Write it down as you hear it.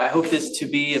I hope this to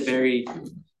be a very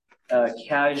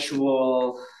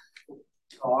casual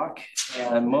talk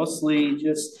and mostly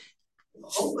just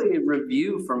hopefully a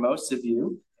review for most of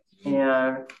you.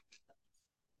 And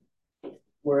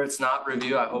where it's not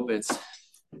review, I hope it's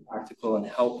practical and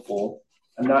helpful.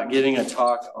 I'm not giving a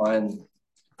talk on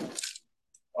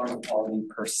pharmacology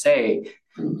per se,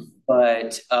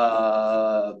 but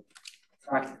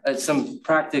some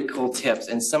practical tips.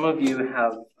 And some of you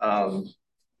have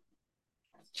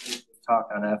talk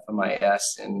on FMIS,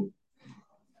 and I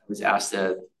was asked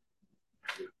to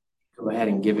go ahead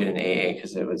and give it an AA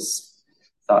because it was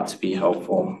thought to be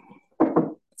helpful.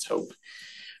 Let's hope.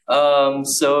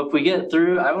 So if we get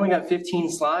through, I've only got 15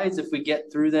 slides. If we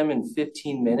get through them in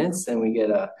 15 minutes, then we get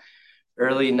a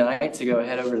early night to go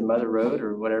head over to Mother Road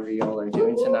or whatever y'all are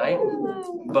doing tonight.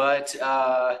 But,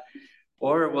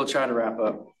 or we'll try to wrap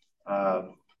up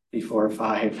before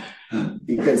 5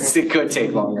 because it could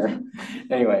take longer.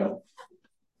 Anyway,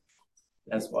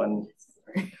 that's one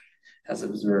as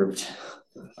observed.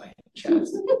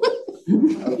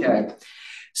 Okay.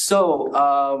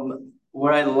 So,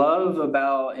 what I love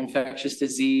about infectious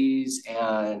disease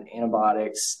and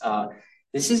antibiotics,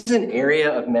 this is an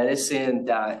area of medicine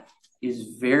that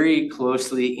is very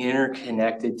closely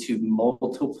interconnected to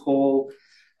multiple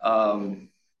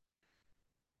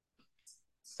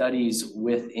studies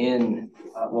within,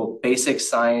 basic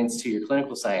science to your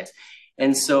clinical science.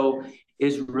 And so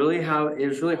it's really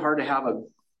hard to have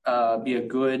be a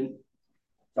good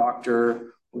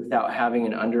doctor without having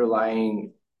an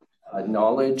underlying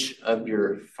knowledge of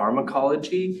your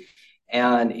pharmacology.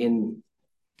 And in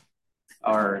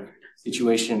our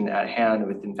situation at hand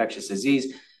with infectious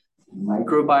disease,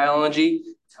 microbiology,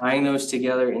 tying those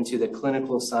together into the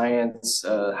clinical science,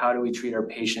 how do we treat our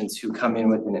patients who come in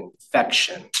with an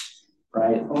infection,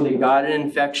 right? Oh, they got an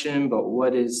infection, but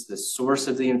what is the source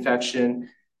of the infection?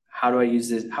 How do I use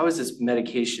this? How is this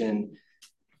medication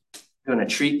going to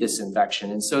treat this infection?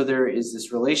 And so there is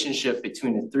this relationship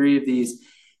between the three of these.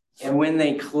 And when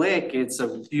they click, it's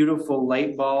a beautiful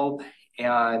light bulb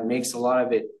and makes a lot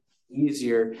of it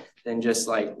easier than just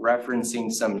like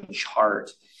referencing some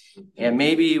chart. And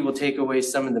maybe we'll take away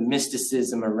some of the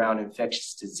mysticism around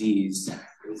infectious disease,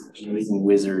 amazing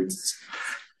wizards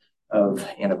of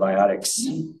antibiotics.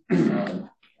 And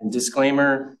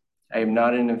disclaimer, I am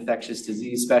not an infectious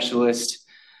disease specialist.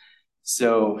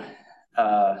 So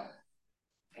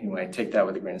anyway, take that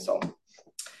with a grain of salt.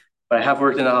 But I have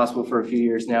worked in the hospital for a few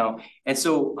years now. And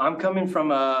so I'm coming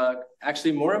from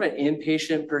actually more of an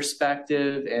inpatient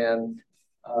perspective, and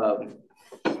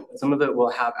some of it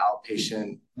will have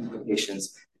outpatient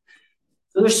implications.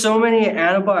 So there's so many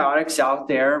antibiotics out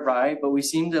there, right? But we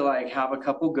seem to like have a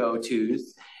couple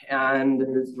go-tos, and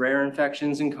there's rare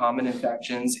infections and common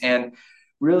infections. And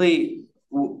really,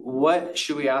 what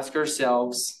should we ask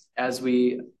ourselves as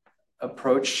we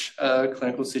approach a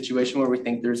clinical situation where we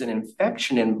think there's an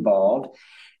infection involved?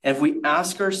 And if we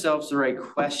ask ourselves the right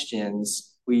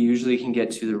questions, we usually can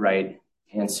get to the right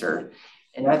answer.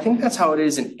 And I think that's how it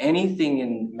is in anything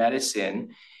in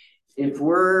medicine. If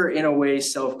we're in a way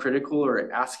self-critical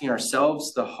or asking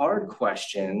ourselves the hard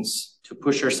questions to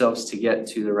push ourselves to get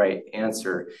to the right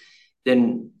answer,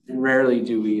 then rarely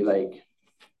do we like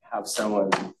have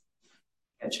someone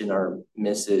catching our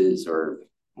misses or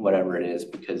whatever it is,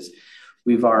 because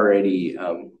we've already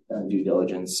done due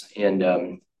diligence. And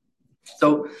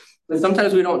but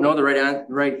sometimes we don't know the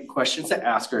right questions to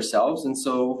ask ourselves. And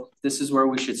so this is where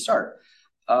we should start.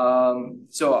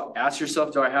 So ask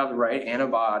yourself, do I have the right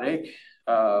antibiotic?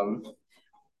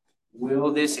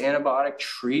 Will this antibiotic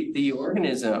treat the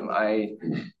organism I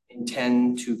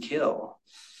intend to kill?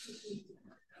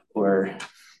 Or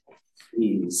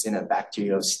freeze in a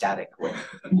bacteriostatic way.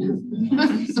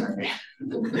 Sorry.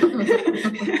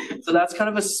 So that's kind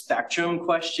of a spectrum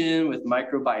question with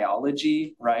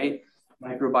microbiology, right?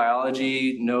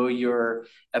 Microbiology, know your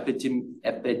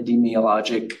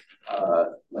epidemiologic,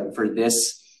 like for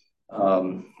this,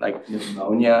 like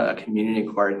pneumonia, a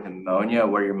community-acquired pneumonia,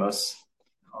 where your most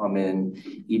common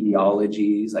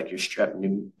etiologies, like your strep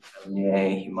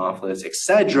pneumoniae, Haemophilus,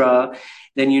 etc.,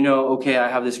 then you know, okay, I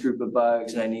have this group of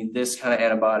bugs and I need this kind of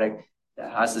antibiotic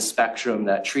that has the spectrum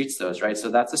that treats those, right?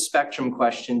 So that's a spectrum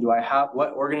question.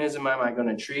 What organism am I going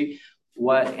to treat?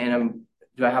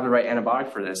 Do I have the right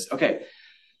antibiotic for this? Okay.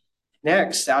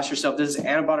 Next, ask yourself, does this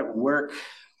antibiotic work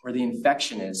where the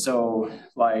infection is? So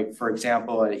like, for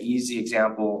example, an easy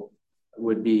example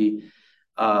would be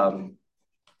oral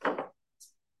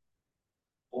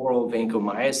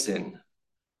vancomycin.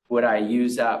 Would I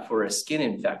use that for a skin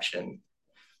infection?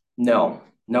 No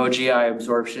GI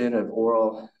absorption of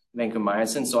oral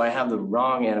vancomycin, so I have the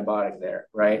wrong antibiotic there,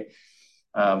 right?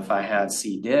 If I had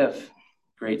C. diff,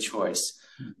 great choice.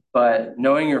 But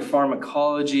knowing your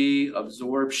pharmacology,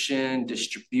 absorption,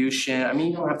 distribution, I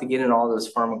mean, you don't have to get into all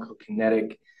those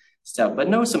pharmacokinetic stuff, but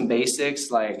know some basics,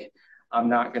 like I'm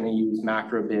not going to use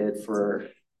macrobid for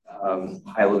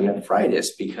pyelonephritis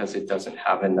because it doesn't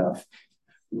have enough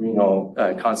renal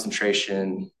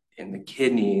concentration in the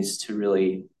kidneys to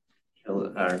really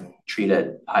treat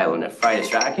a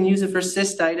pyelonephritis. Right? I can use it for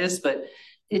cystitis, but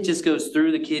it just goes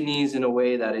through the kidneys in a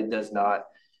way that it does not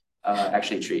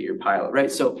actually treat your pilot,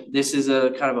 right? So this is a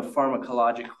kind of a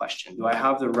pharmacologic question. Do I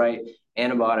have the right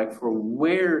antibiotic for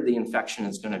where the infection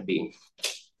is going to be,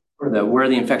 or where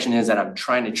the infection is that I'm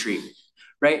trying to treat,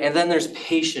 right? And then there's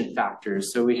patient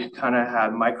factors. So we kind of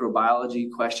had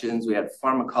microbiology questions, we had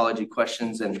pharmacology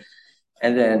questions, and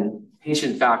then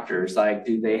patient factors, like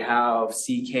do they have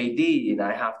CKD and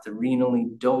I have to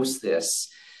renally dose this?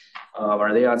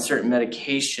 Are they on certain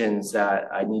medications that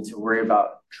I need to worry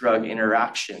about drug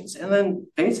interactions? And then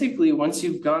basically, once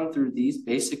you've gone through these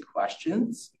basic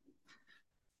questions,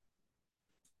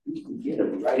 you can get a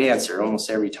right answer almost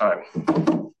every time.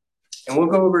 And we'll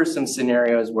go over some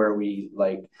scenarios where we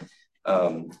like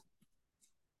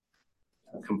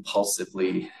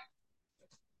compulsively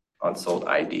consult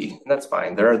ID. And that's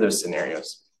fine. There are those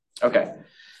scenarios. Okay.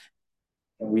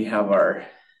 And we have our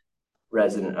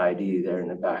resident ID there in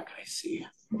the back, I see.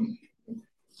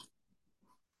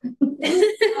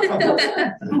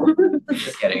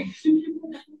 Just kidding.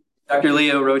 Dr.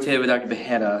 Leo rotated with Dr.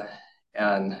 Bahena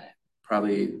and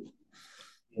probably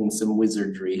in some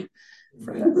wizardry.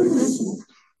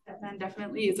 That man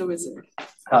definitely is a wizard.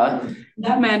 Huh?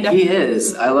 That man definitely He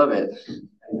is. I love it.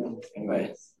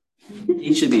 Anyway,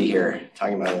 he should be here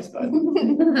talking about this, but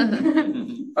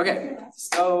okay.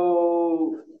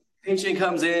 So patient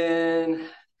comes in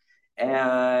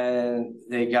and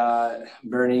they got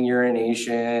burning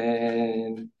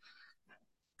urination.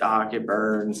 Doc, it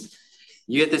burns.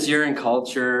 You get this urine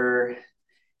culture,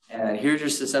 and here's your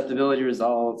susceptibility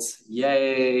results.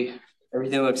 Yay,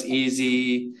 everything looks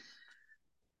easy.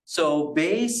 So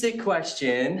basic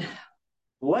question,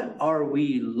 what are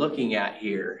we looking at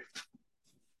here?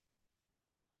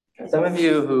 Some of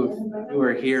you who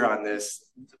are here on this,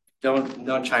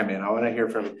 don't chime in. I want to hear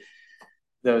from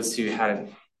those who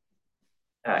hadn't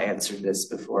answered this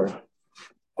before,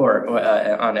 or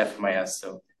on FMIS.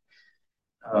 So,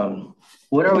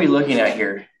 what are we looking at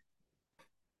here?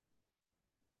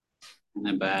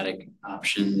 Antibiotic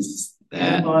options.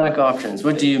 Antibiotic options.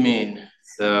 What do you mean?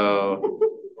 So,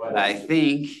 what I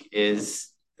think is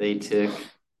they took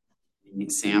the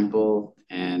sample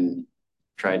and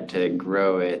tried to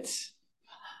grow it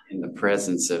in the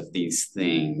presence of these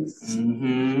things.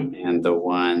 Mm-hmm. And the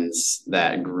ones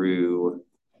that grew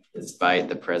despite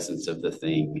the presence of the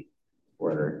thing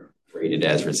were rated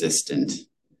as resistant.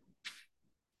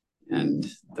 And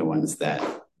the ones that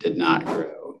did not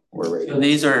grow were rated. So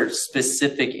these are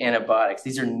specific antibiotics.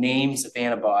 These are names of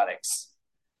antibiotics.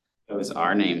 Those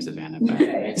are names of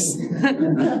antibiotics. These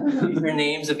are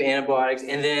names of antibiotics.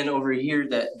 And then over here,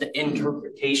 the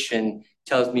interpretation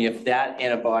tells me if that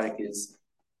antibiotic is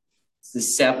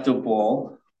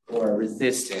susceptible or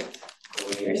resistant. The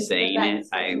way you're saying it,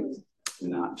 I'm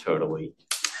not totally.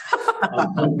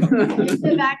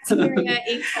 The bacteria,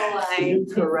 E.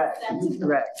 coli. Correct.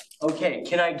 Correct. Okay.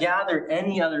 Can I gather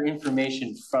any other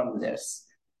information from this?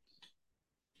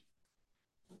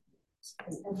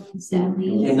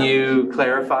 Can you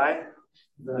clarify?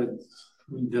 The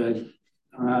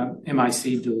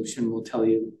MIC dilution will tell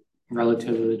you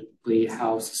relatively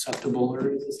how susceptible or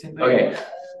resistant they are. Okay.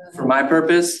 For my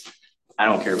purpose, I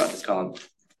don't care about this column.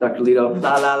 Dr. Lito,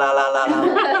 la la la la la la.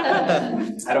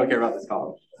 I don't care about this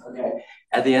column. Okay.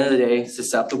 At the end of the day,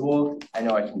 susceptible, I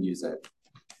know I can use it.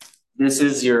 This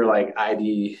is your like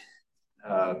ID.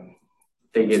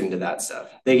 They get into that stuff.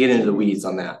 They get into the weeds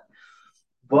on that.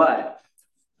 But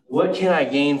what can I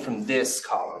gain from this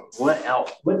column? What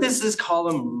else? What does this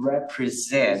column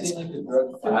represent? Like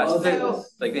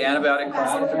the antibiotic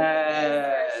class?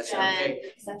 Yes. Okay.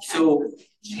 So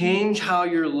change how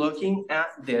you're looking at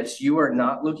this. You are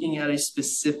not looking at a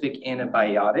specific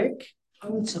antibiotic.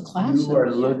 Oh, it's a class. You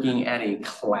are looking at a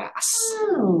class.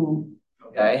 Oh.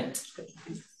 Okay.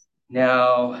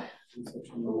 Now,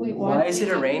 why is it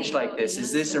arranged like this?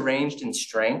 Is this arranged in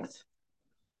strength?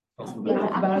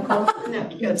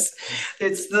 Yes,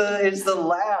 it's the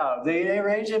lab. They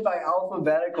arrange it by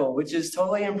alphabetical, which is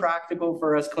totally impractical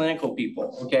for us clinical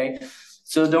people. Okay,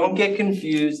 so don't get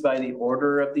confused by the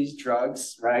order of these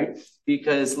drugs, right?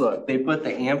 Because look, they put the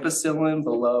ampicillin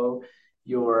below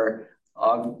your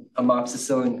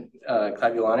amoxicillin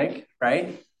clavulanic,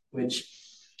 right? Which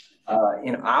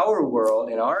in our world,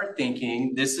 in our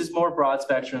thinking, this is more broad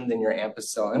spectrum than your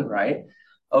ampicillin, right?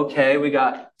 Okay, we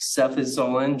got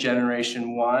cefazolin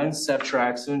generation 1,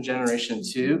 ceftriaxone generation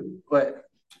 2, but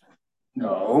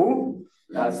no,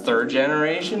 that's third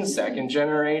generation, second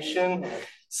generation.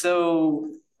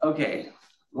 So, okay,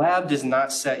 lab does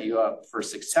not set you up for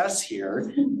success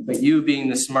here, but you being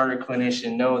the smarter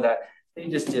clinician know that they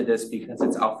just did this because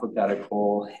it's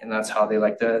alphabetical and that's how they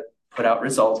like to put out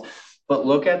results. But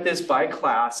look at this by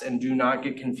class and do not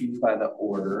get confused by the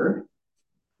order.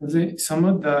 Some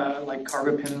of the like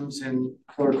carbapenems and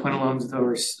fluoroquinolones,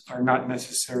 those are not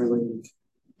necessarily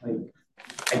like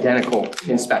Identical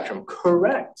in spectrum.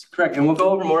 Correct. And we'll go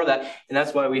over more of that. And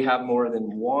that's why we have more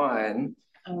than one.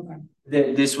 Okay.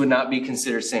 This would not be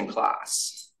considered same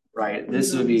class, right?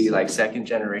 This would be like second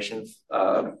generation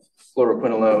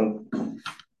fluoroquinolone,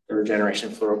 third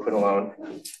generation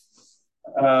fluoroquinolone.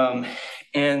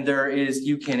 And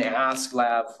you can ask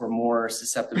lab for more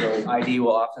susceptibility. ID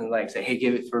will often like say, hey,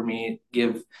 give it for me,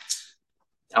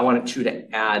 I want you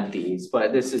to add these,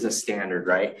 but this is a standard,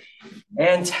 right?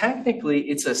 And technically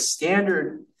it's a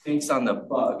standard based on the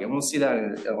bug. And we'll see that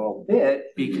in a little bit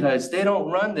because they don't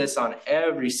run this on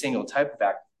every single type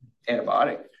of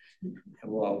antibiotic. And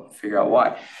we'll figure out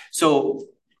why. So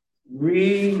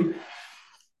recalibrate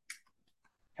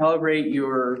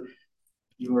your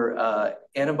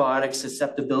antibiotic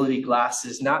susceptibility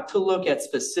glasses, not to look at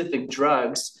specific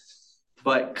drugs,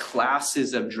 but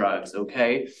classes of drugs,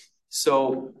 okay?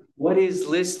 So what is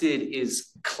listed is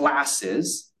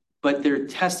classes, but they're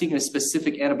testing a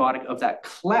specific antibiotic of that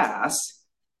class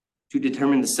to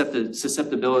determine the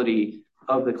susceptibility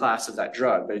of the class of that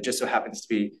drug. But it just so happens to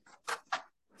be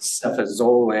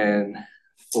cefazolin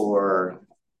for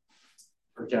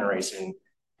generation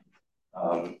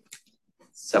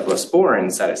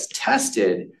cephalosporins that is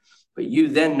tested, but you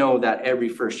then know that every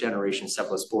first generation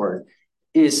cephalosporin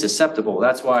is susceptible.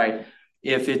 That's why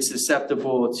if it's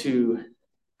susceptible to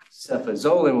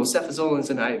cefazolin, well, cefazolin is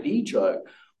an IV drug.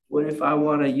 What if I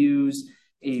want to use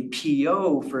a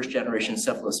PO first generation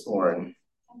cephalosporin,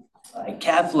 like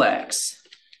Caflex?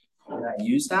 Can I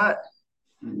use that?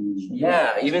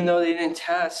 Yeah, even though they didn't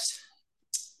test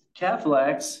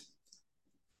Caflex,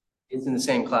 it's in the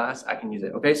same class, I can use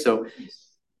it. Okay, so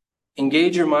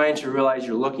engage your mind to realize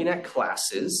you're looking at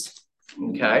classes,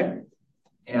 okay?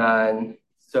 And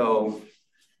so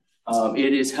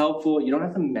it is helpful. You don't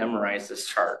have to memorize this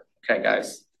chart, okay,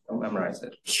 guys? Don't memorize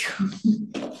it.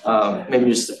 Maybe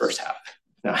just the first half.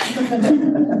 No.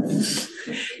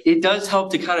 It does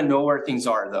help to kind of know where things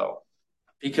are, though,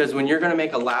 because when you're going to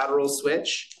make a lateral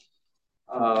switch,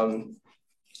 so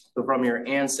from your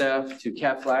Ancef to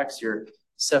Caflex, your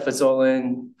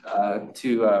cefazolin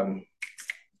to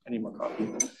I need more coffee.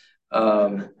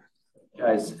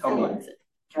 Guys, help me.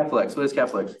 Caflex. What is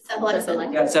Caflex?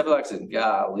 Cephalexin. Yeah, cephalexin.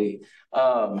 Golly.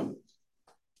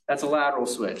 That's a lateral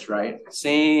switch, right?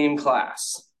 Same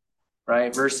class,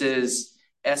 right? Versus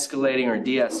escalating or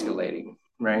de-escalating,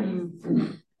 right?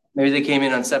 Maybe they came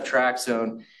in on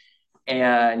ceftriaxone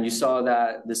and you saw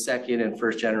that the second and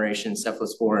first generation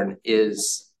cephalosporin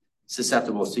is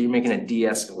susceptible. So you're making a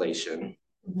de-escalation.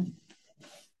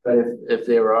 But if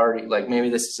they were already, like maybe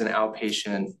this is an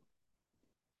outpatient,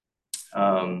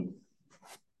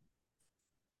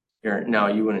 no,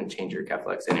 you wouldn't change your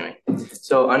Caflex anyway.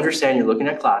 So understand you're looking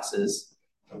at classes,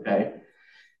 okay?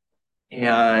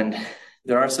 And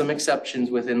there are some exceptions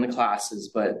within the classes,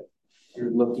 but you're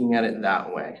looking at it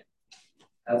that way.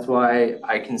 That's why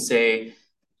I can say,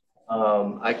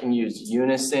 I can use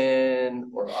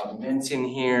Unison or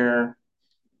Augmentin here,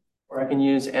 or I can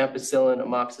use ampicillin,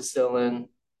 amoxicillin,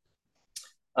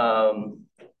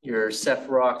 your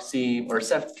cefuroxime or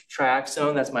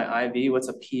ceftriaxone, that's my IV. What's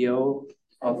a PO?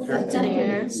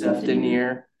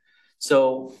 Cefdinir.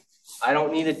 So I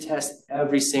don't need to test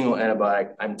every single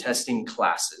antibiotic. I'm testing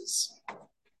classes.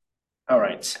 All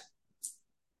right.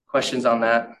 Questions on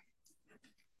that?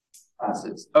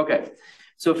 Classes. Okay.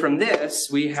 So from this,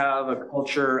 we have a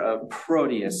culture of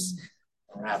Proteus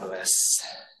mirabilis,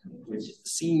 which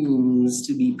seems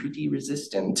to be pretty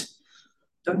resistant.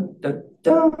 Dun, dun,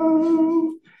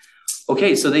 dun.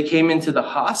 Okay, so they came into the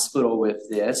hospital with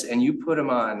this, and you put them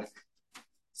on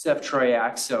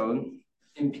ceftriaxone,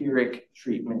 empiric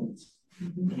treatment.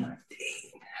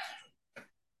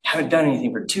 Haven't done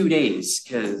anything for 2 days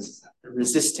because they're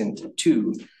resistant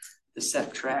to the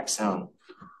ceftriaxone.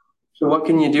 So what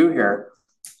can you do here?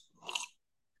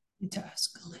 To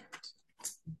escalate.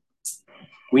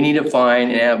 We need to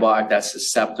find an antibiotic that's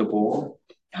susceptible.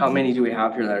 How many do we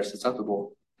have here that are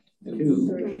susceptible?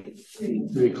 Two.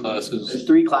 Three classes. There's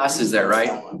three classes there,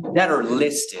 right? That are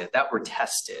listed, that were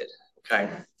tested, okay?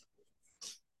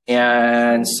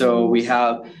 And so we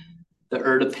have the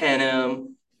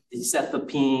ertapenem, the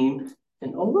cefepime,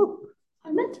 and oh look,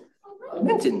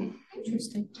 Augmentin.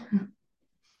 Interesting.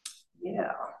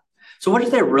 Yeah. So what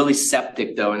if they're really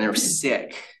septic though and they're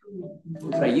sick?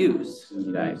 What did I use?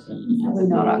 Probably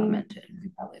not augmented. We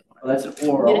probably want. Well, that's an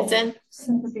oral. Unison.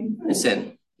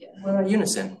 Unison. What about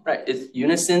unison? Right. It's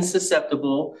unison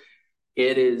susceptible.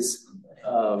 It is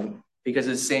because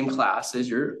it's the same class as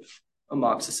your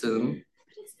amoxicillin.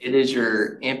 It is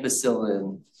your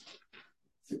ampicillin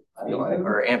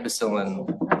or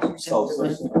ampicillin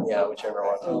sulfur. Yeah, whichever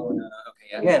one.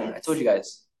 Okay. Again, I told you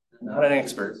guys, not an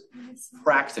expert.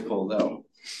 Practical though.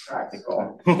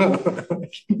 Practical.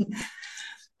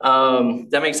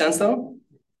 That makes sense though?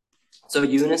 So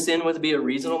unison would be a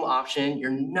reasonable option.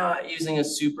 You're not using a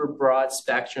super broad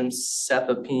spectrum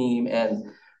cefepime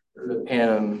and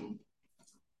ertapenem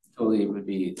totally would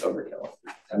be overkill.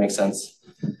 That makes sense.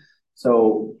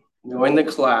 So knowing the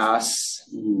class,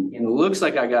 it looks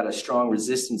like I got a strong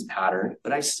resistance pattern,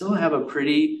 but I still have a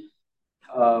pretty,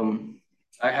 I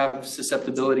have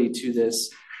susceptibility to this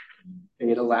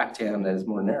beta-lactam that is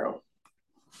more narrow.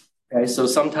 Okay, so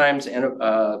sometimes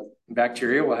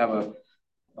bacteria will have a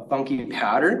funky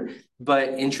pattern,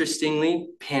 but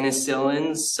interestingly,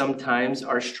 penicillins sometimes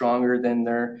are stronger than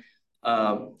their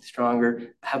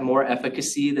have more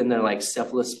efficacy than their like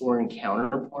cephalosporin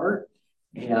counterpart.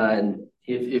 And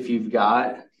if you've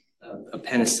got a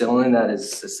penicillin that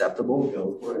is susceptible,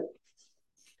 go for it.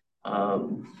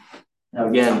 Now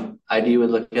again, ID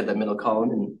would look at the middle column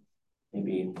and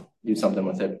maybe do something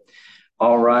with it.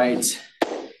 All right.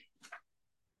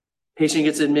 Patient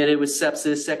gets admitted with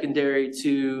sepsis secondary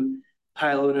to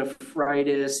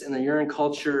pyelonephritis and the urine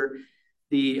culture.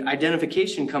 The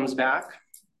identification comes back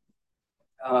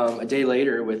a day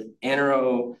later with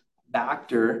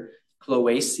Enterobacter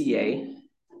cloacae,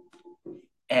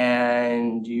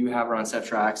 and you have her on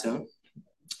ceftriaxone.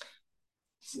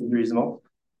 Seems reasonable.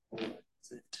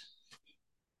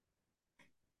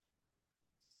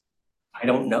 I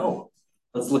don't know.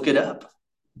 Let's look it up.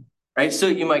 Right, so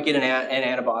you might get an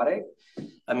antibiotic,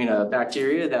 a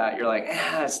bacteria that you're like,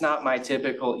 it's not my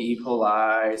typical E.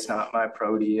 coli, it's not my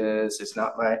Proteus, it's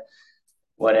not my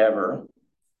whatever,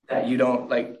 that you don't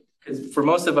like, because for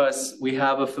most of us, we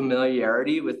have a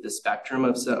familiarity with the spectrum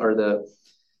of or the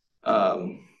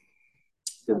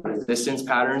resistance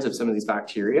patterns of some of these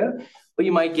bacteria, but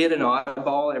you might get an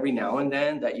oddball every now and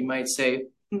then that you might say,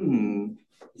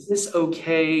 is this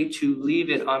okay to leave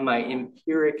it on my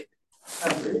empiric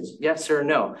coverage? Yes or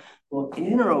no? Well,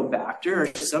 Enterobacter are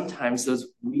sometimes those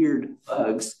weird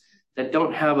bugs that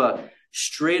don't have a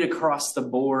straight across the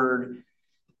board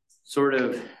sort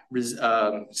of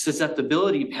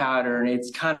susceptibility pattern. It's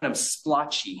kind of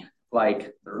splotchy,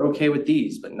 like they're okay with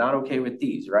these, but not okay with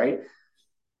these, right?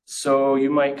 So you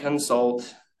might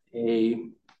consult I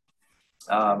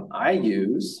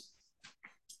use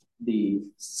the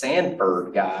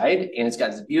Sandberg guide, and it's got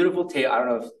this beautiful tail. I don't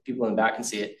know if people in the back can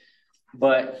see it.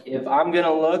 But if I'm going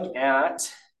to look at,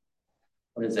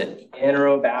 what is it?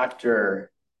 Enterobacter.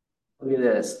 Look at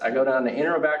this. I go down to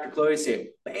Enterobacter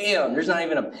cloacae. Bam! There's not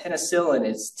even a penicillin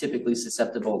it's typically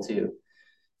susceptible to.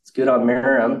 It's good on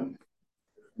Miriam.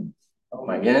 Oh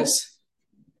my goodness.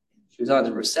 She was on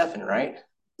to Rocephin, right?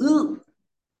 Ooh.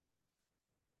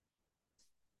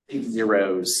 Big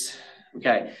zeros.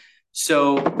 Okay.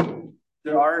 So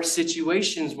there are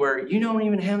situations where you don't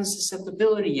even have the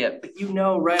susceptibility yet, but you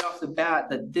know right off the bat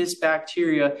that this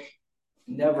bacteria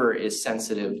never is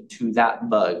sensitive to that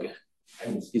bug,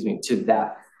 to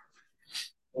that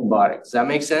antibiotic. Does that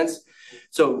make sense?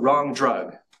 So wrong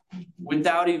drug,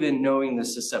 without even knowing the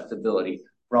susceptibility,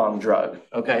 wrong drug,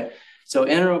 okay? So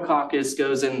Enterococcus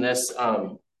goes in this,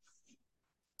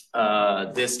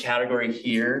 this category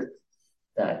here,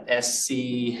 that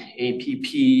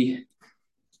SCAPP,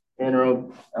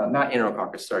 not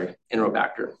Enterococcus, sorry,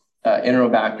 Enterobacter.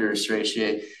 Enterobacter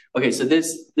stratiae. Okay, so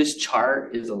this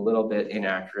chart is a little bit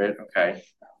inaccurate, okay?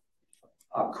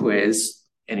 Quiz.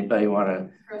 Anybody want to?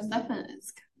 Rocephin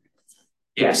is.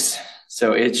 Yes.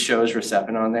 So it shows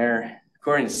Rocephin on there.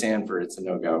 According to Sanford, it's a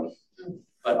no-go.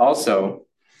 But also,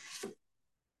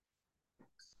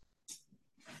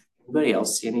 anybody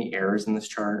else see any errors in this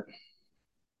chart?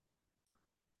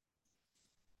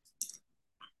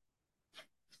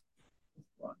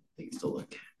 Things to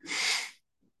look at.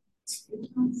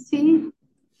 See?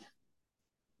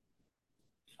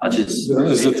 I'll just.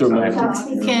 Is it thermometer?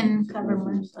 We can cover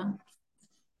more stuff.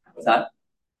 What's that?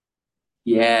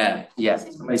 Yeah,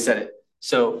 somebody said it.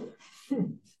 So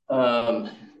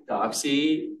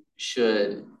Doxy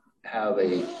should have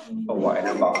a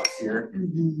wider box here.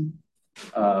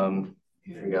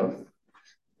 Here we go.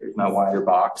 Here's my wider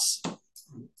box.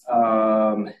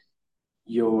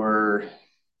 Your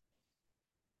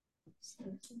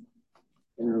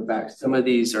back. Some of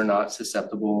these are not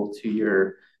susceptible to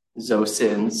your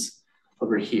Zosins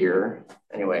over here.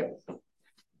 Anyway,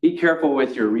 be careful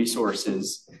with your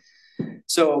resources.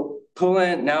 So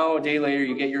coolant, now a day later,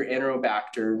 you get your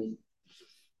Enterobacter.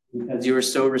 Because you were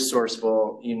so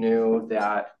resourceful, you knew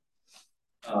that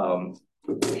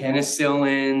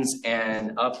penicillins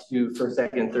and up to first,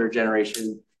 second, third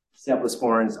generation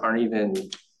cephalosporins aren't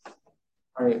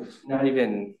not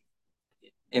even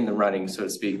in the running, so to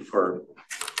speak, for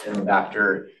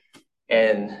Enterobacter.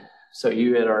 And so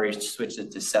you had already switched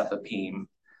it to cefepime,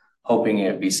 hoping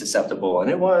it'd be susceptible, and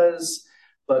it was.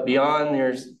 But beyond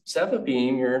your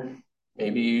cefepime,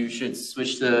 maybe you should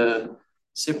switch to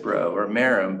Cipro or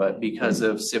Marum, but because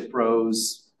of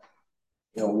Cipro's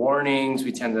warnings,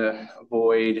 we tend to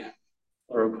avoid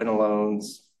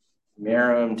fluoroquinolones.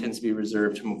 Marum tends to be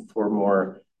reserved for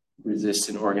more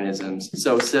resistant organisms.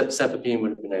 So cefepime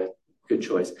would have been a good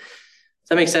choice. Does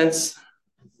that make sense?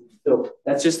 So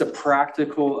that's just a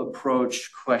practical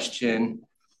approach question.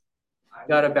 I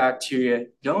got a bacteria.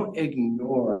 Don't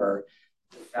ignore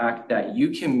the fact that you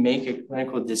can make a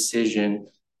clinical decision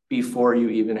before you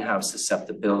even have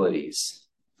susceptibilities,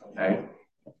 okay?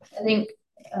 I think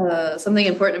something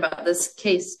important about this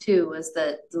case too was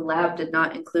that the lab did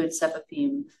not include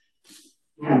cefepime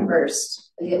at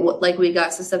first. Like we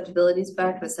got susceptibilities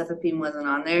back, but cefepime wasn't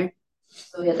on there.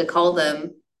 So we had to call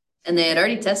them, and they had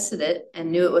already tested it and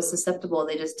knew it was susceptible.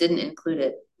 They just didn't include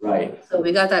it. Right. So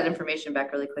we got that information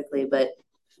back really quickly, but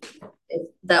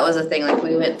that was a thing. Like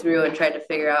we went through and tried to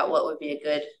figure out what would be a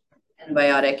good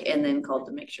antibiotic and then called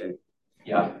to make sure.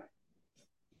 Yeah.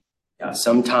 Yeah,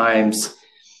 sometimes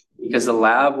because the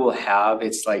lab will have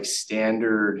its like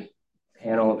standard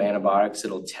panel of antibiotics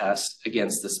it'll test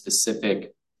against the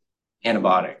specific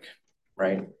antibiotic,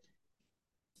 right?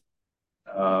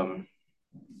 All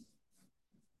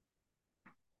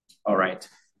right.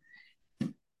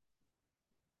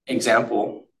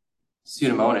 Example,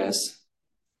 Pseudomonas.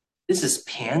 This is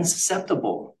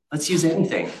pan-susceptible. Let's use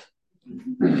anything.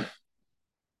 Is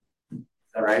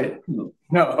that right?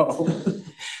 No.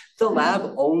 The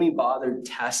lab only bothered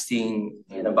testing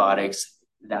antibiotics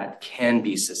that can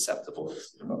be susceptible to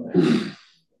Pseudomonas.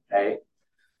 Okay?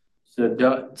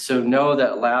 So know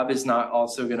that lab is not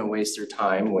also going to waste their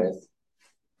time with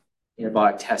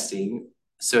antibiotic testing.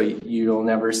 So you'll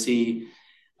never see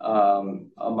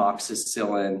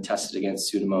amoxicillin tested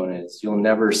against Pseudomonas. You'll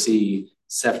never see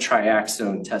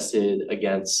ceftriaxone tested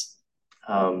against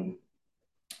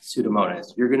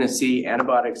Pseudomonas. You're going to see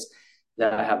antibiotics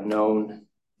that have known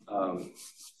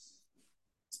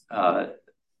efficacy.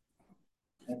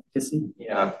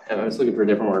 Yeah, I was looking for a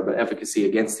different word, but efficacy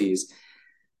against these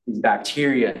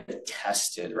bacteria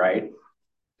tested, right?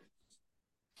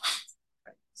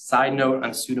 Side note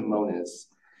on Pseudomonas.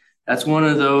 That's one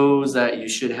of those that you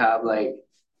should have like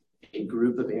a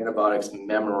group of antibiotics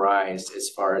memorized as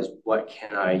far as what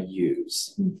can I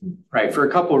use, right? For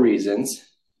a couple of reasons.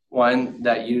 One,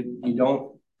 that you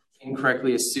don't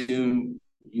incorrectly assume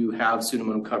you have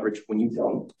Pseudomonas coverage when you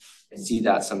don't. I see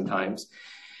that sometimes.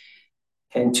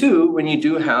 And two, when you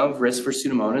do have risk for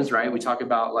Pseudomonas, right? We talk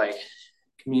about like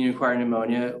community-acquired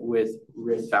pneumonia with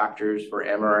risk factors for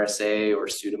MRSA or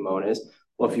Pseudomonas.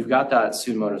 Well, if you've got that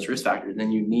Pseudomonas risk factor,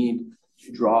 then you need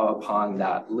to draw upon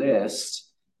that list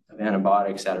of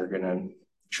antibiotics that are going to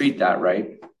treat that,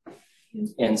 right?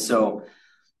 And so,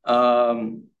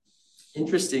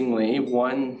 interestingly,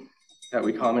 one that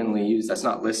we commonly use that's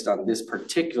not listed on this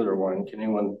particular one, can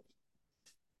anyone?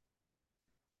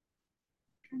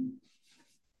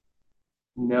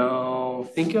 No,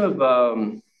 think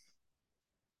of,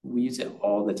 we use it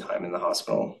all the time in the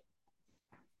hospital.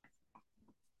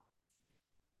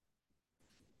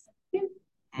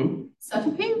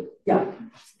 Cefepime? Yeah.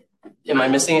 Am I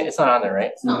missing it? It's not on there,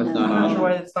 right? It's not I'm not sure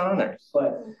why it's not on there.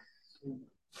 But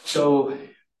so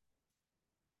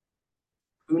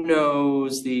who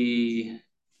knows the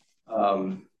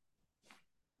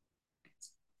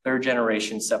third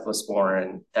generation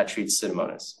cephalosporin that treats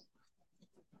Pseudomonas?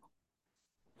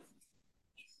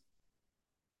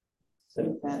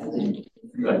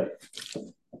 Good.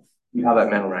 You have that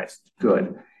memorized.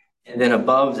 Good. And then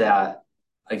above that,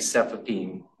 like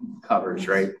cefepime covers,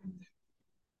 right?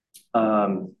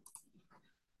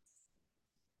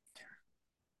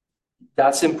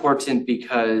 That's important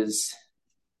because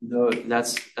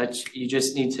that's you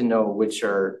just need to know which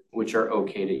are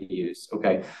okay to use.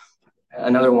 Okay.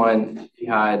 Another one,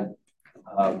 you had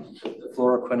the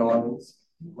fluoroquinolones,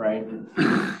 right?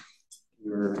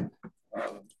 Your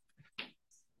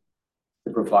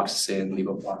ciprofloxacin,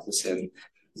 levofloxacin,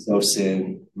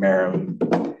 Zosyn,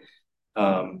 Marum.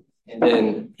 And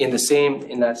then in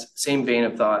that same vein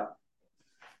of thought,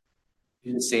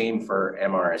 do the same for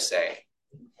MRSA.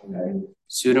 Okay?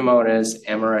 Pseudomonas,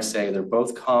 MRSA, they're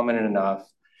both common enough,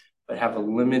 but have a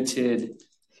limited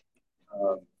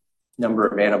number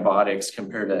of antibiotics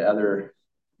compared to other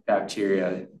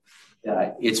bacteria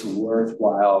that it's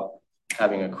worthwhile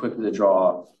having a quick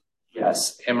withdrawal.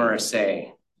 Yes, MRSA,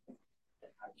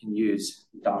 I can use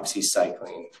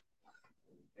doxycycline,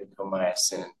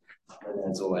 vancomycin,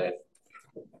 linezolid,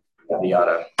 yada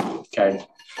yada. Okay.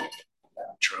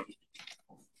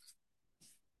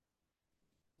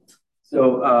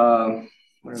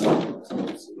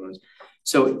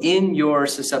 So in your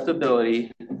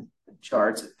susceptibility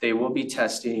charts, they will be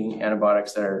testing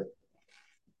antibiotics that are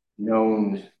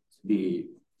known to be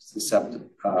susceptible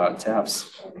to have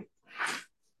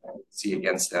see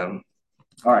against them.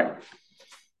 All right.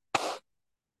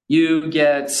 You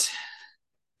get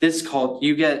this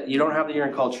you don't have the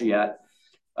urine culture yet.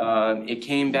 It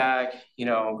came back,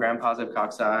 gram-positive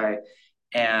cocci,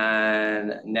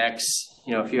 and next,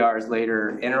 a few hours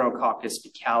later, Enterococcus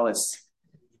faecalis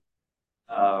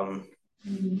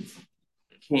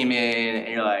came in, and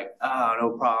you're like, oh,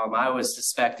 no problem. I was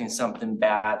suspecting something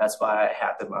bad. That's why I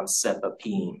had them on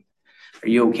cefepime. Are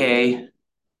you okay?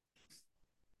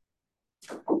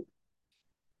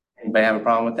 Anybody have a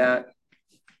problem with that?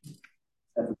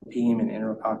 Cefepime and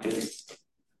Enterococcus.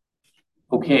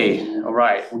 Okay, all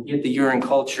right. We get the urine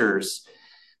cultures.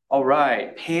 All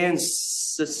right,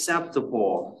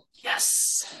 pan-susceptible.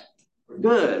 Yes. We're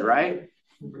good, right?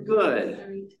 We're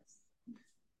good.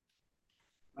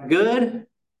 Good?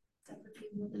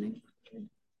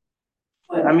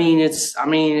 But it's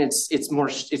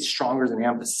stronger than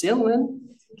ampicillin.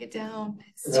 Take it down.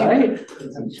 Right?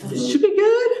 It should be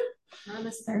good. Not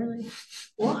necessarily.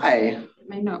 Why? It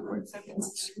may not work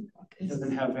against. It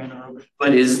doesn't have anaerobic.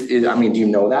 But do you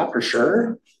know that for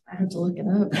sure? I have to look it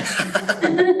up.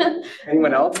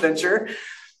 Anyone else venture?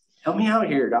 Help me out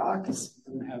here, doc. It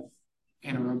doesn't have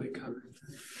anaerobic coverage.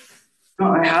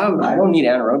 No, I don't need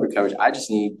anaerobic coverage. I just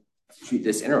need to treat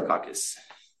this Enterococcus.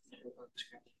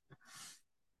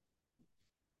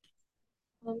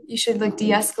 You should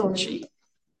de-escalate.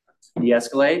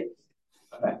 De-escalate?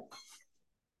 Okay.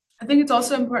 I think it's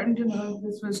also important to know if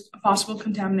this was a possible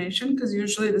contamination, because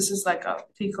usually this is like a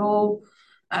fecal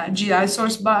GI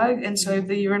source bug, and so if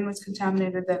the urine was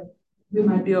contaminated, then we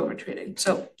might be overtreating.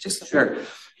 So just sure.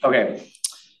 Okay.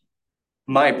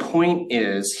 My point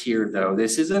is here, though,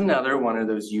 this is another one of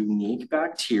those unique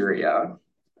bacteria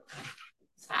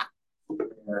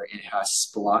where it has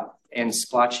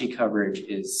splotchy coverage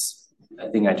is a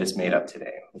thing I just made up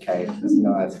today. Okay, it's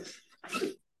not,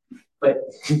 but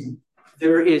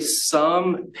there is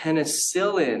some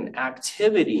penicillin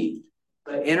activity,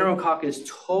 but Enterococcus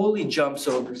totally jumps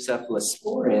over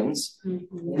cephalosporins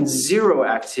and zero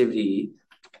activity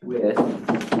with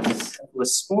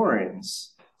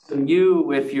cephalosporins. So you,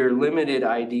 with your limited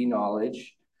ID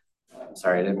knowledge, I'm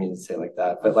sorry, I didn't mean to say it like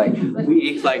that, but I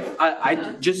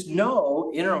just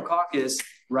know Enterococcus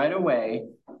right away,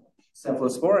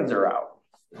 cephalosporins are out.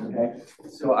 Okay,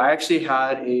 so I actually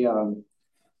had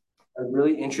a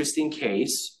really interesting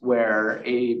case where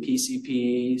a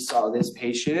PCP saw this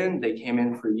patient. They came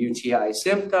in for UTI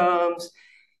symptoms,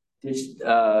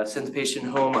 sent the patient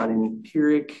home on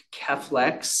empiric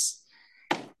Keflex.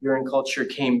 Urine culture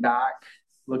came back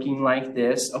looking like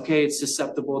this. Okay, it's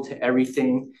susceptible to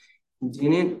everything.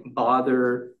 Didn't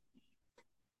bother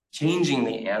changing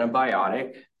the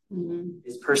antibiotic.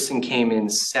 This person came in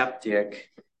septic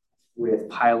with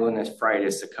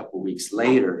pyelonephritis a couple weeks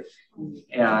later.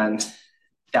 And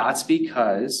that's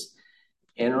because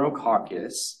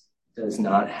Enterococcus does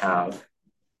not have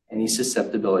any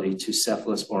susceptibility to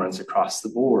cephalosporins across the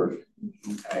board.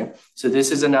 Okay, so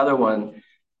this is another one.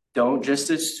 Don't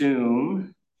just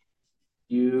assume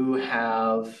you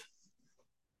have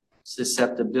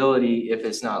susceptibility if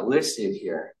it's not listed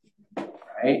here,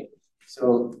 right?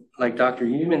 So like Dr.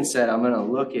 Human said, I'm going to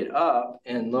look it up,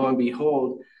 and lo and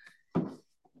behold,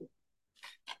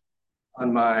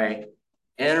 on my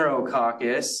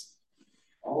Enterococcus,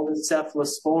 all the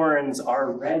cephalosporins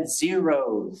are red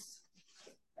zeros.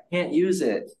 I can't use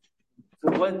it.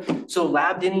 So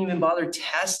lab didn't even bother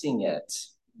testing it,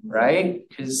 right?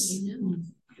 Because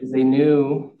they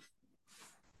knew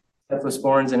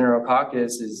cephalosporins and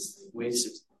Enterococcus is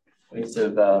waste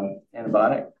of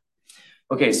antibiotic.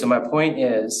 Okay, so my point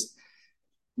is,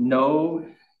 know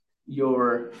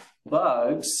your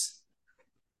bugs,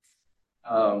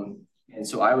 and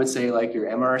so I would say like your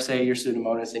MRSA, your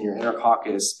Pseudomonas, and your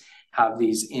Enterococcus have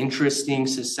these interesting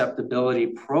susceptibility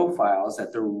profiles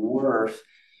that they're worth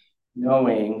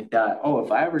knowing that, oh,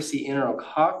 if I ever see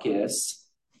Enterococcus,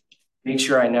 make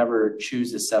sure I never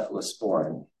choose a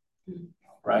cephalosporin,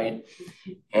 right?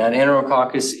 And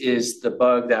Enterococcus is the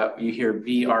bug that you hear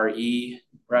BRE,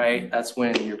 right? That's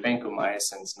when your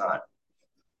vancomycin's not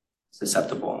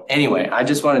susceptible. Anyway, I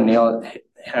just want to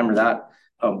hammer that.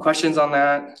 Questions on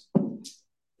that?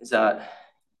 Is that,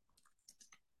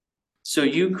 so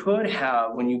you could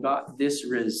have, when you got this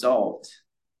result,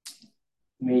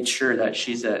 made sure that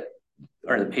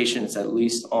the patient is at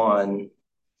least on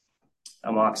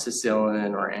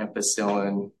amoxicillin or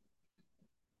ampicillin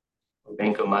or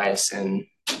vancomycin,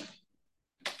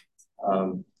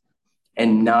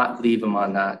 and not leave them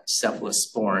on that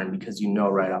cephalosporin, because you know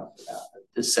right off the bat that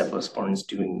this cephalosporin is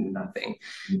doing nothing.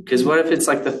 Because what if it's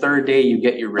like the third day you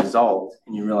get your result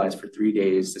and you realize for 3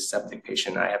 days the septic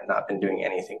patient I have not been doing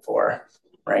anything for,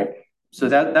 right? So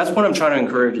that's what I'm trying to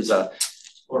encourage, is a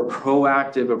more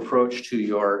proactive approach to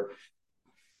your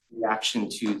reaction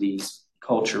to these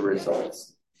culture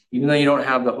results. Even though you don't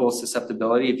have the whole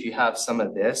susceptibility, if you have some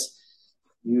of this,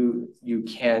 you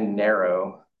can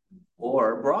narrow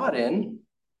or broaden,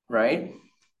 right,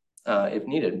 if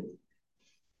needed.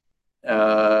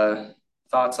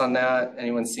 Thoughts on that?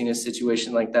 Anyone seen a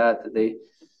situation like that? A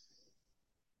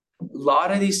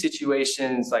lot of these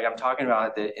situations, like I'm talking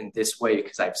about it in this way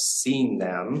because I've seen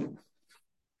them.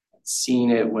 I've seen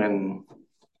it when,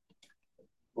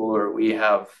 or we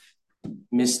have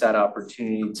missed that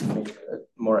opportunity to make a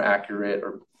more accurate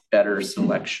or better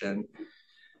selection.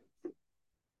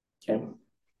 Okay.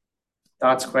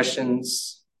 Thoughts,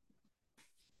 questions?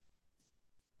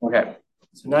 Okay.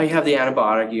 So now you have the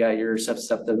antibiotic, you got your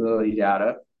susceptibility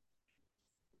data.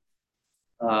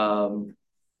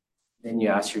 Then you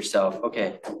ask yourself,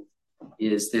 okay,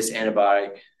 is this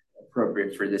antibiotic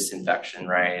appropriate for this infection,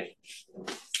 right?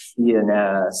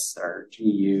 CNS or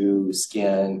GU,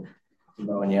 skin,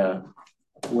 pneumonia.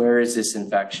 Where is this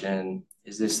infection?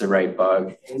 Is this the right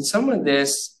bug? And some of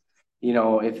this, you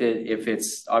know, if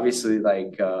it's obviously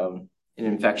like an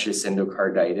infectious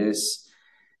endocarditis,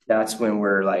 that's when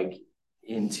we're like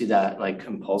into that like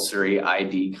compulsory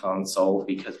ID consult,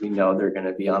 because we know they're going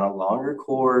to be on a longer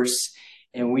course,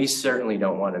 and we certainly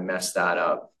don't want to mess that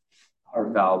up. Our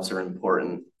valves are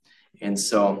important. And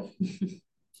so, you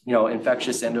know,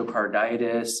 infectious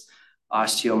endocarditis,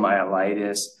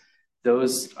 osteomyelitis,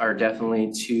 those are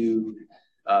definitely two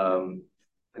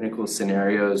clinical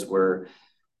scenarios where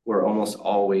we're almost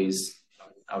always,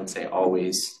 I would say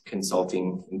always,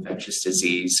 consulting infectious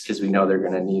disease, because we know they're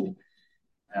going to need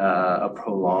a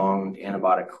prolonged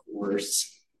antibiotic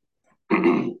course,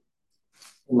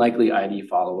 likely ID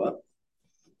follow-up.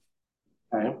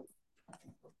 Okay.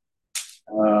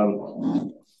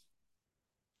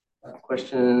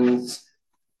 Questions?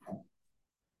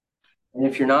 And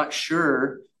if you're not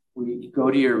sure, we go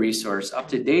to your resource. Up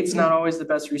to date's not always the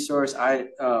best resource.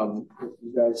 You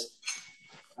guys,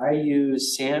 I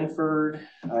use Sanford.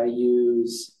 I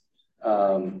use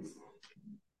where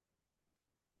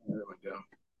do we go?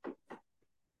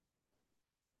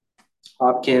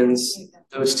 Hopkins.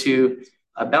 Those two.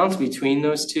 I bounce between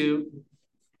those two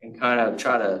and kind of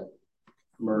try to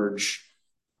merge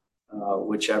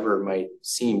whichever might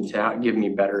seem to give me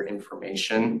better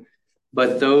information.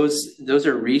 But those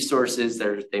are resources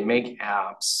that they make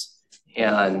apps,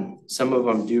 and some of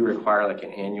them do require like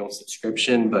an annual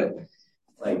subscription, but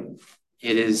like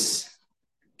it is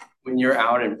when you're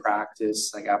out in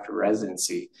practice, like after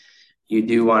residency, you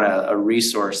do want a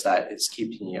resource that is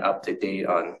keeping you up to date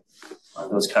on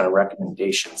those kind of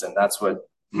recommendations. And that's what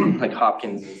like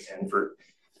Hopkins and Sanford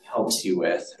helps you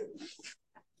with.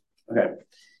 Okay.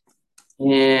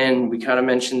 And we kind of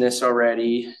mentioned this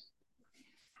already.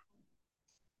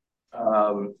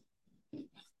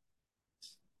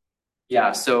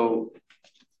 Yeah, so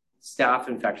staph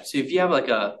infection. So if you have like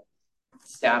a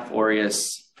Staph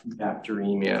aureus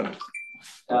bacteremia,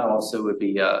 that also would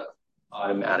be a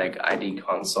automatic ID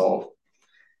consult.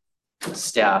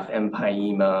 Staph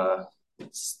empyema,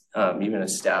 even a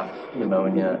staph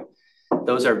pneumonia.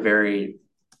 Those are very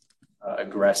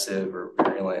aggressive or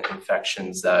virulent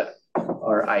infections that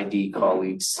our ID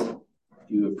colleagues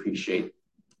do appreciate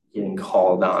getting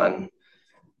called on.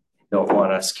 Don't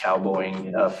want us cowboying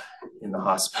it up in the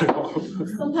hospital.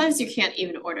 Sometimes you can't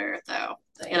even order though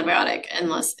the antibiotic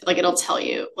unless like it'll tell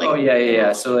you. Like, oh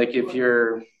yeah. So like if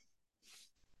you're,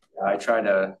 I tried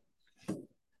to, I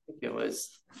think it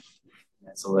was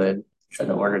Nesolid. Tried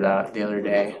to order that the other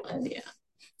day. Yeah.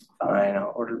 Fine,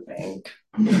 I'll order bank.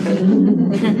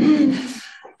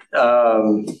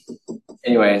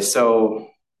 Anyway, so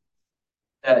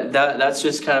that's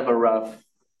just kind of a rough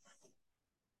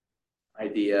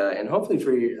idea, and hopefully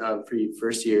for you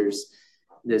first years,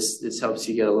 this helps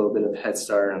you get a little bit of head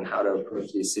start on how to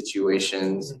approach these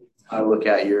situations, how to look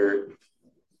at your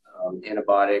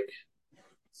antibiotic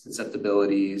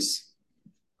susceptibilities.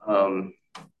 I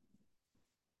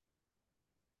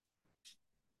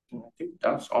think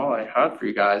that's all I had for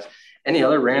you guys. Any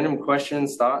other random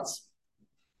questions, thoughts?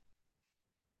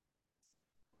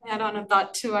 Add on a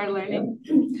thought to our learning.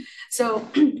 So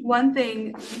one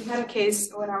thing, we had a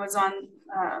case when I was on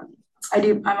my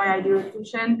ID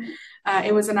rotation.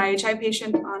 It was an IHI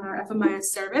patient on our FMIS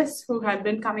service who had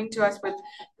been coming to us with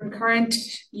recurrent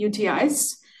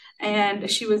UTIs. And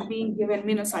she was being given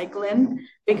minocycline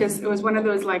because it was one of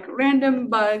those like random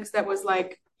bugs that was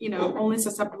like, only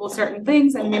susceptible to certain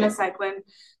things, and minocycline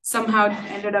somehow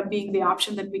ended up being the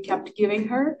option that we kept giving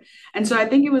her. And so I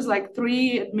think it was like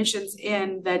 3 admissions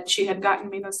in that she had gotten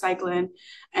minocycline.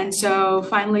 And so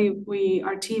finally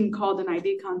our team called an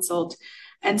ID consult.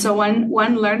 And so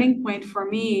one learning point for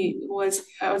me was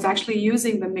I was actually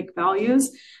using the MIC values.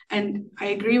 And I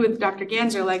agree with Dr.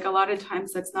 Ganzer, like a lot of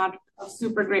times that's not of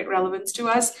super great relevance to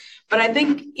us. But I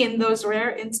think in those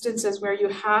rare instances where you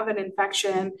have an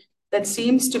infection that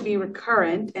seems to be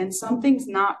recurrent and something's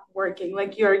not working,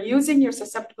 like you're using your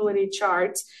susceptibility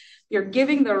charts, you're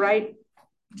giving the right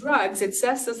drugs, it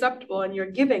says susceptible and you're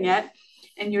giving it,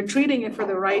 and you're treating it for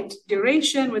the right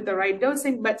duration with the right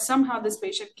dosing, but somehow this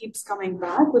patient keeps coming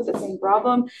back with the same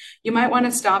problem, you might want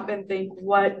to stop and think,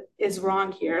 what is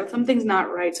wrong here? Something's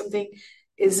not right. Something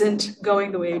isn't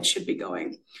going the way it should be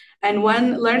going. And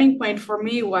one learning point for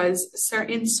me was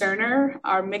in Cerner,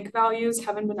 our MIC values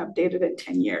haven't been updated in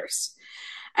 10 years.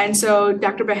 And so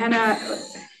Dr. Behenna,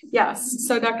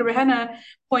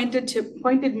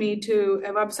 pointed me to a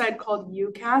website called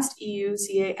UCAST,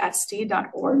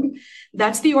 EUCAST.org.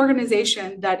 That's the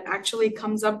organization that actually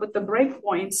comes up with the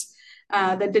breakpoints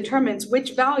that determines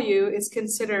which value is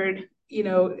considered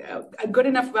a good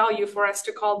enough value for us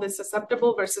to call this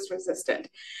susceptible versus resistant.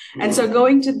 And so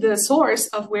going to the source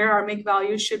of where our MIC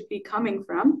values should be coming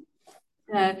from,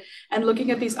 and looking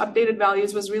at these updated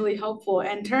values was really helpful.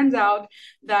 And turns out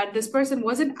that this person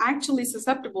wasn't actually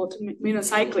susceptible to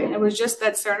minocycline. It was just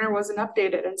that Cerner wasn't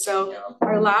updated. And so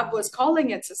our lab was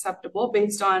calling it susceptible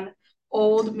based on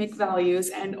old MIC values.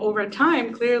 And over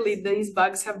time, clearly these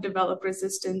bugs have developed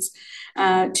resistance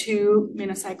to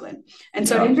minocycline. And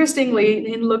so interestingly,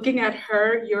 in looking at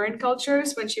her urine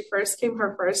cultures, when she first came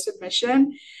her first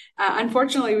admission,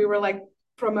 unfortunately, we were like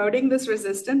promoting this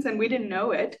resistance and we didn't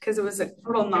know it because it was a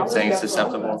total knowledge. Saying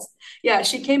susceptible. Yeah,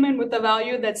 she came in with a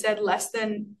value that said less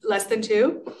than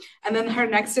 2. And then her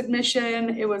next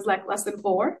admission, it was like less than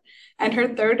 4. And her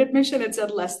third admission, it said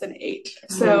less than 8.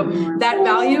 So that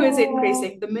value is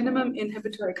increasing. The minimum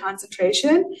inhibitory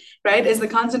concentration, right, is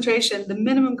the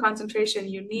minimum concentration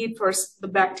you need for the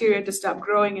bacteria to stop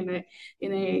growing in a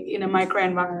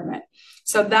microenvironment.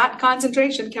 So that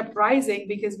concentration kept rising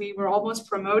because we were almost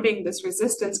promoting this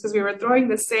resistance because we were throwing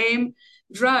the same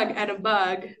drug at a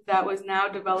bug that was now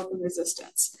developing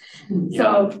resistance.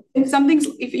 So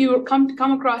if you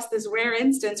come across this rare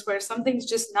instance where something's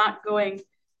just not going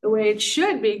the way it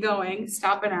should be going,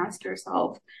 stop and ask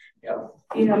yourself,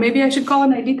 maybe I should call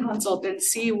an ID consult and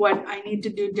see what I need to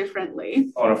do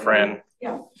differently. On a friend.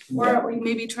 Or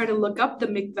maybe try to look up the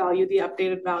MIC value, the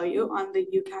updated value on the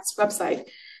UCAS website,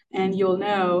 and you'll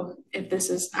know if this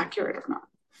is accurate or not.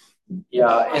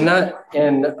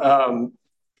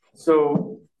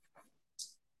 So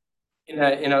in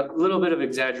a little bit of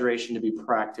exaggeration to be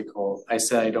practical, I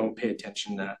said I don't pay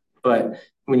attention to that. But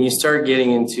when you start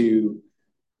getting into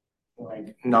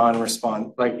like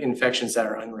like infections that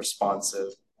are unresponsive,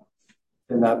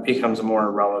 then that becomes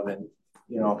more relevant,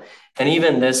 And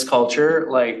even this culture,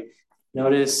 like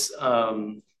notice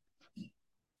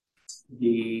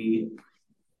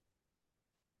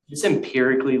just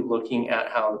empirically looking at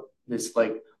how this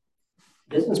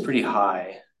one's pretty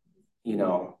high,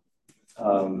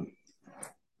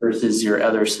 versus your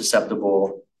other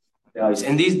susceptible values.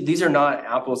 And these are not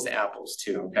apples to apples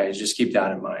too, okay? Just keep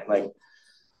that in mind. Like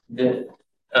the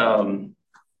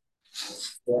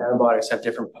antibiotics have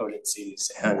different potencies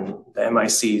and the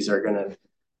MICs are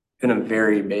gonna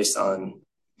vary based on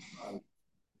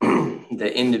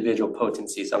the individual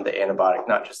potencies of the antibiotic,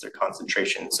 not just their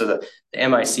concentration. So the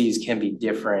MICs can be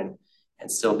different and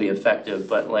still be effective,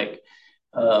 but like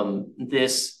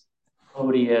this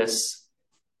Odious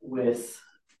with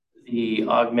the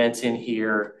augmentin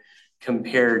here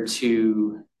compared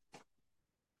to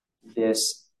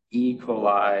this E.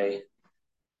 coli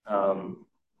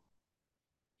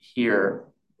here,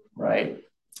 right?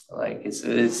 Like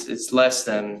it's less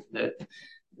than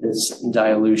this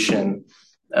dilution,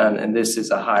 and this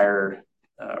is a higher,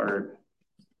 I'm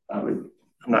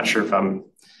not sure if I'm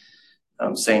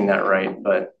saying that right,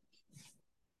 but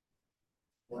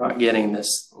we're not getting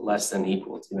this less than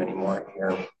equal to anymore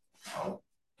here.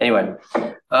 Anyway,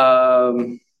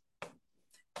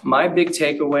 my big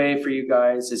takeaway for you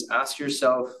guys is ask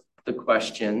yourself the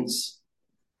questions.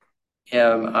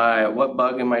 What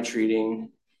bug am I treating?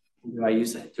 Do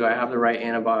I have the right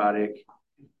antibiotic?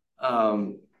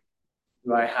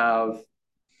 Do I have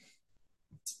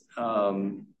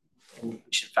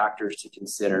factors to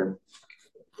consider?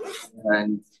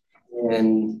 And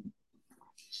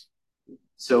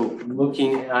so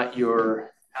looking at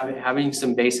having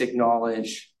some basic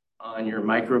knowledge on your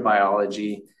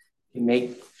microbiology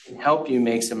can help you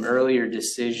make some earlier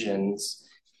decisions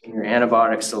in your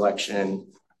antibiotic selection,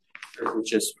 or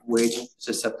just waiting for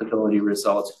susceptibility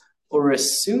results, or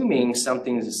assuming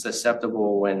something is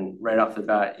susceptible when right off the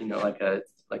bat, like the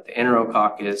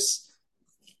enterococcus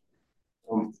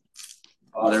won't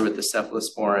bother with the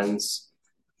cephalosporins,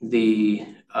 the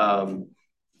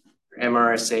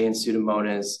MRSA and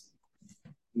Pseudomonas.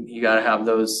 You got to have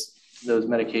those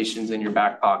medications in your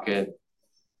back pocket.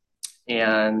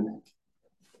 And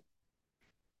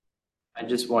I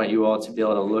just want you all to be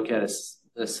able to look at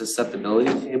a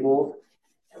susceptibility table.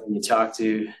 And when you talk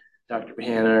to Dr.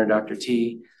 Bahana or Dr.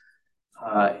 T,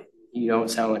 you don't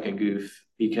sound like a goof,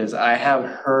 because I have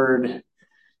heard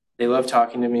they love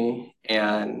talking to me,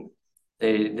 and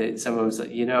some of them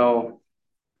say,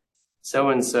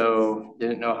 so-and-so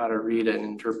didn't know how to read an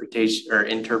interpretation or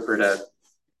interpret a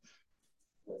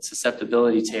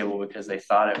susceptibility table because they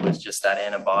thought it was just that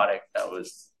antibiotic that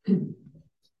was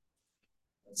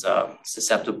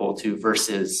susceptible to,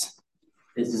 versus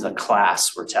this is a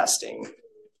class we're testing.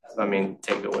 That's my main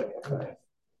takeaway. Right?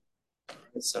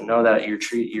 So know that you're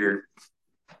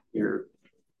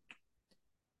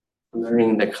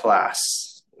learning the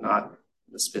class, not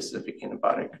the specific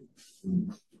antibiotic.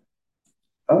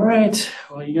 All right.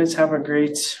 Well, you guys have a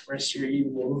great rest of your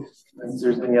evening. If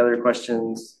there's any other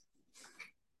questions.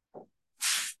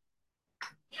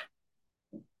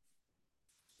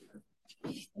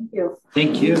 Thank you.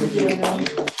 Thank you.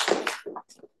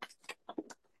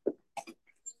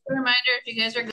 A reminder, if you guys are